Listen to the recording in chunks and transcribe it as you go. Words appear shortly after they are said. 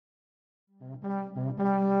सन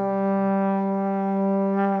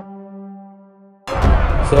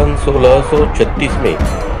 1636 में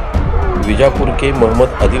बीजापुर के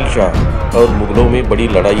मोहम्मद आदिल शाह और मुगलों में बड़ी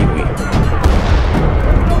लड़ाई हुई।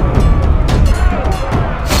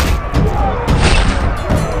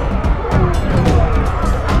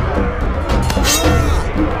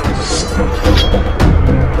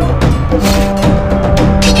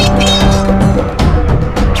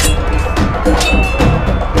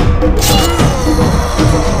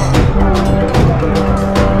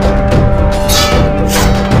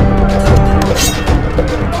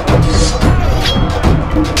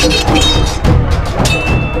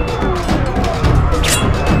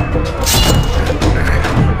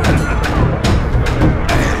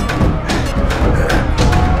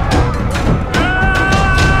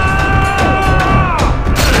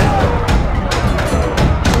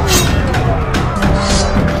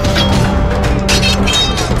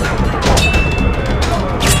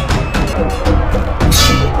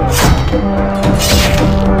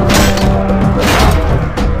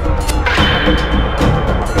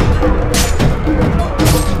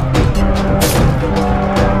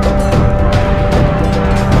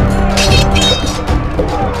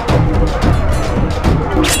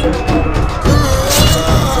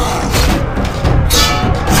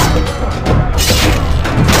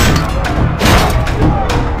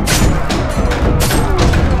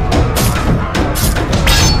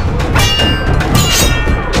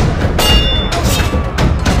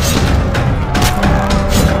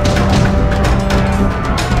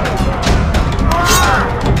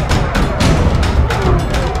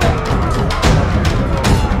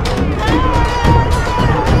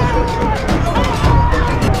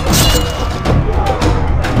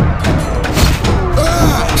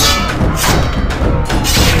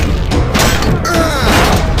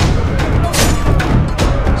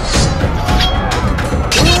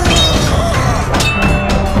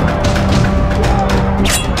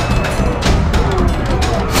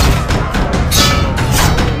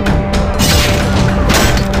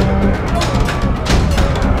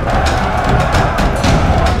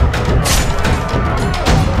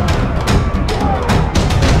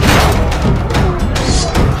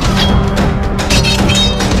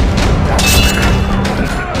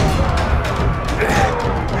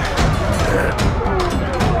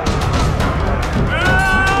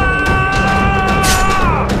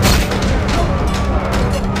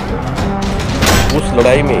 उस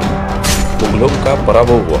लड़ाई में मुगलों का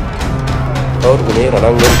पराभव हुआ और उन्हें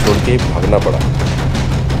रणांगण छोड़ के भागना पड़ा।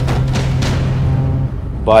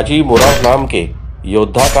 बाजी मुरार नाम के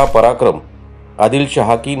योद्धा का पराक्रम आदिल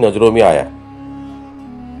शाह की नजरों में आया।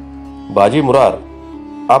 बाजी मुरार,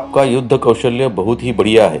 आपका युद्ध कौशल्य बहुत ही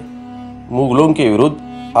बढ़िया है। मुगलों के विरुद्ध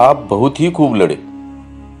आप बहुत ही खूब लड़े।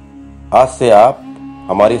 आज से आप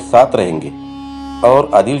हमारे साथ रहेंगे। और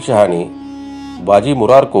आदिल शाह ने बाजी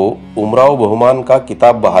मुरार को उमराव बहुमान का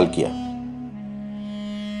किताब बहाल किया।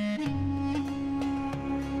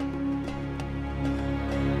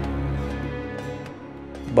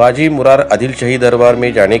 बाजी मुरार आदिल शाही दरबार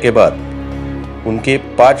में जाने के बाद उनके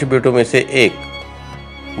 5 बेटों में से एक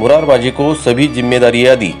मुरारबाजी को सभी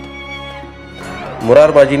जिम्मेदारियां दी।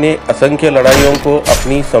 मुरारबाजी ने असंख्य लड़ाइयों को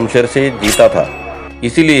अपनी शमशेर से जीता था,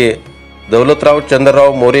 इसीलिए दौलतराव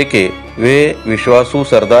चंद्रराव मौर्य के वे विश्वासु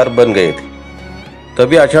सरदार बन गए थे।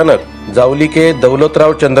 तभी अचानक जावली के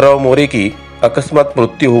दौलतराव चंद्रराव मौर्य की अकस्मात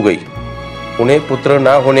मृत्यु हो गई। उन्हें पुत्र न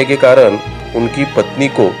होने के कारण उनकी पत्नी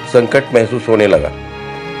को संकट महसूस होने लगा।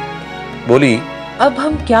 बोली, अब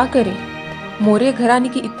हम क्या करें? मौर्य घराने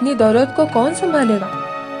की इतनी दौलत को कौन संभालेगा?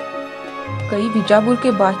 कहीं बीजापुर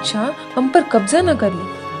के बादशाह हम पर कब्जा न कर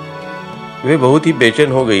ले। वे बहुत ही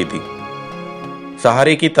बेचैन हो गई थी,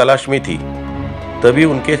 सहारे की तलाश में थी। तभी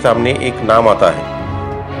उनके सामने एक नाम आता है,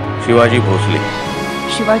 शिवाजी भोसले।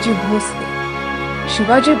 शिवाजी भोसले,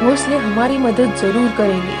 शिवाजी भोसले हमारी मदद जरूर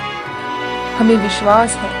करेंगे, हमें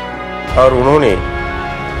विश्वास है। और उन्होंने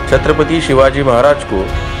छत्रपति शिवाजी महाराज को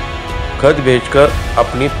खत भेजकर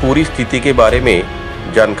अपनी पूरी स्थिति के बारे में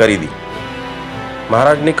जानकारी दी।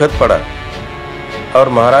 महाराज ने खत पढ़ा और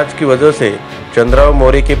महाराज की वजह से चंद्रराव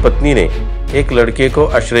मौर्य की पत्नी ने एक लड़के को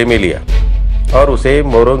आश्रय में लिया और उसे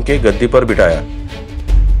मौर्यों के गद्दी पर बिठाया।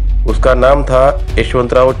 उसका नाम था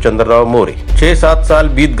यशवंतराव चंद्रराव मौर्य। 6-7 साल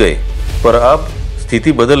बीत गए, पर अब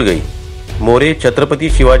स्थिति बदल गई। मौर्य छत्रपति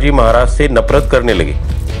शिवाजी महाराज से नफरत करने लगे।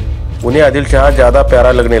 उन्हें आदिल शाह ज्यादा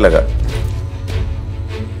प्यारा लगने लगा।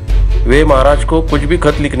 वे महाराज को कुछ भी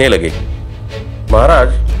खत लिखने लगे। महाराज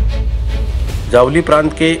जावली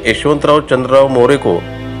प्रांत के यशवंतराव चंद्रराव मौर्य को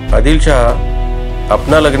आदिल शाह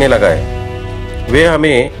अपना लगने लगा है। वे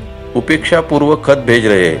हमें उपेक्षा पूर्वक खत भेज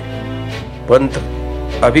रहे हैं, पंत,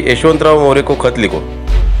 अभी यशवंतराव मोरे को खत लिखो.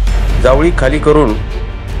 जावळी खाली करून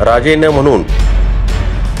राजे न म्हणून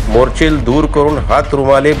मोर्चेल दूर करून हात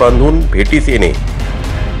रुमाले बांधून भेटीस येणे,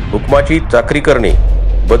 हुकमाची चाकरी करणे,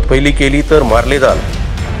 बदफैली केली तर मारले जाल.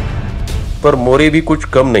 पर मोरे भी कुछ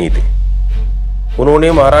कम नहीं थे. उन्होंने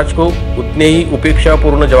महाराज को उतने ही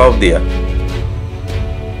उपेक्षापूर्ण जवाब दिया.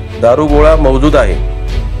 दारूगोळा मौजूद आहे.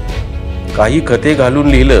 काही खते घालून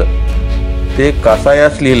लिहिलं ते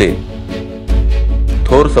कासायास लिहिले.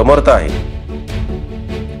 थोर समर्थ आहे.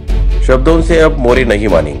 शब्दों से अब मोरे नहीं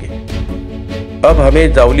मानेंगे. अब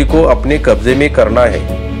हमें जावली को अपने कब्जे में करना है.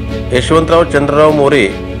 यशवंतराव चंद्रराव मोरे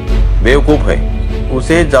बेवकूफ है.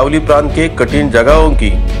 उसे जावली प्रांत के कठिन जगहों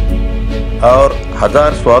की और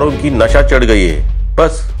 1000 सवारों की नशा चढ़ गई है.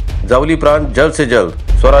 बस जावली प्रांत जल्द से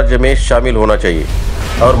जल्द स्वराज्य में शामिल होना चाहिए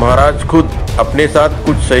और महाराज खुद अपने साथ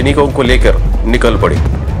कुछ सैनिकों को लेकर निकल पड़े.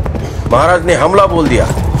 महाराज ने हमला बोल दिया.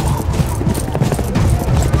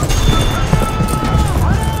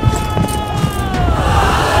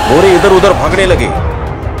 मोरे इधर उधर भागने लगे.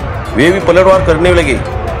 वे भी पलटवार करने लगे.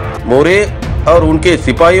 मोरे और उनके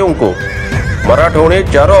सिपाहियों को मराठों ने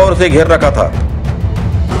चारों ओर से घेर रखा था.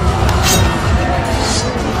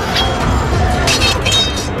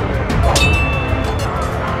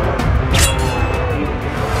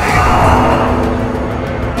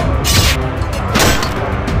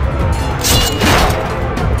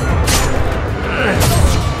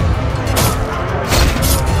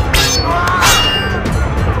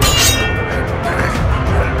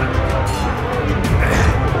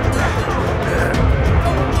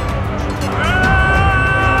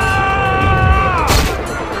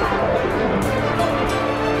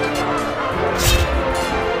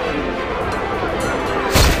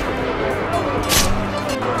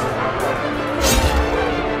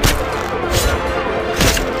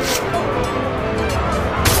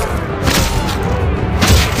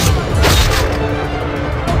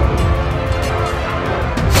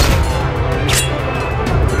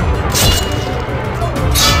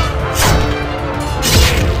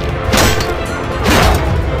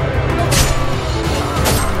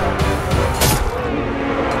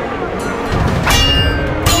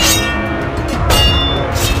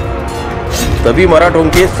 तभी मराठों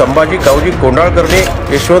के संभाजी कावजी कोंडाळकर ने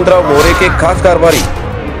यशवंतराव मोरे के खास कारभारी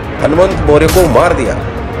हनुमंत मोरे को मार दिया.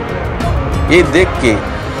 ये देख के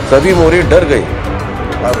सभी मोरे डर गए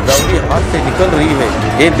और जावली हाथ से निकल रही है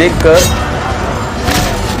ये देखकर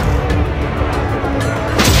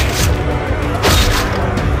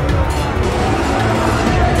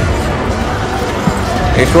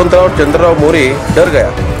यशवंतराव चंद्रराव मोरे डर गया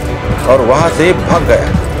और वहां से भाग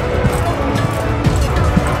गया.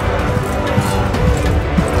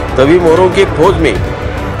 तभी मोरों के फौज में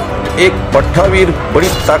एक पट्टावीर बड़ी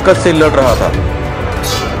ताकत से लड़ रहा था.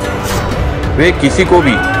 वे किसी को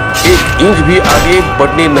भी 1 इंच भी आगे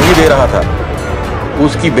बढ़ने नहीं दे रहा था.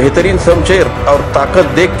 उसकी बेहतरीन शमशेर और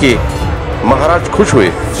ताकत देख के महाराज खुश हुए.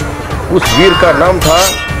 उस वीर का नाम था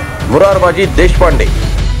मुरारबाजी देशपांडे.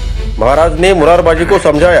 महाराज ने मुरारबाजी को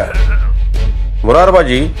समझाया,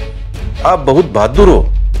 मुरारबाजी, आप बहुत बहादुर हो,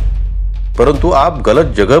 परंतु आप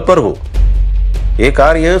गलत जगह पर हो. ये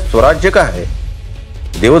कार्य स्वराज्य का है,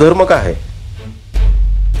 देवधर्म का है.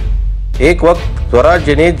 एक वक्त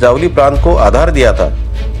स्वराज्य ने जावली प्रांत को आधार दिया था.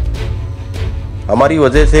 हमारी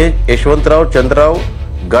वजह से यशवंतराव चंद्रराव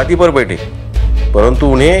गादी पर बैठे, परंतु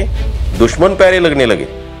उन्हें दुश्मन प्यारे लगने लगे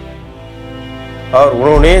और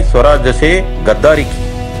उन्होंने स्वराज्य से गद्दारी की.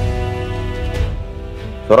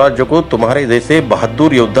 स्वराज्य को तुम्हारे जैसे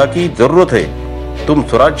बहादुर योद्धा की जरूरत है. तुम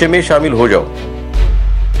स्वराज्य में शामिल हो जाओ.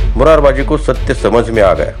 मुरारबाजी को सत्य समझ में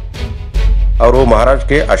आ गया और वो महाराज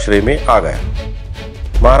के आश्रय में आ गया.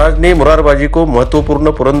 महाराज ने मुरारबाजी को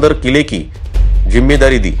महत्वपूर्ण पुरंदर किले की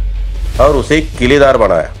जिम्मेदारी दी और उसे किलेदार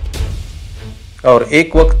बनाया. और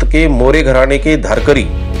एक वक्त के मोरे घराने के धारकरी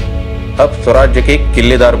अब स्वराज्य के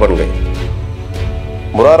किलेदार बन गए.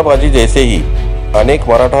 मुरारबाजी जैसे ही अनेक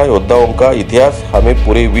मराठा योद्धाओं का इतिहास हमें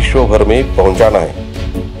पूरे विश्व भर में पहुंचाना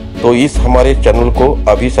है. तो इस हमारे चैनल को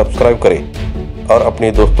अभी सब्सक्राइब करें और अपने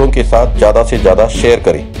दोस्तों के साथ ज़्यादा से ज़्यादा शेयर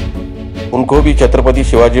करें. उनको भी छत्रपति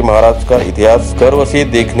शिवाजी महाराज का इतिहास गर्व से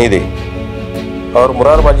देखने दें. और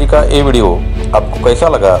मुरारबाजी का ये वीडियो आपको कैसा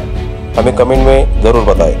लगा हमें कमेंट में ज़रूर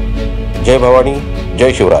बताएं. जय भवानी,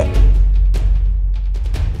 जय शिवराय.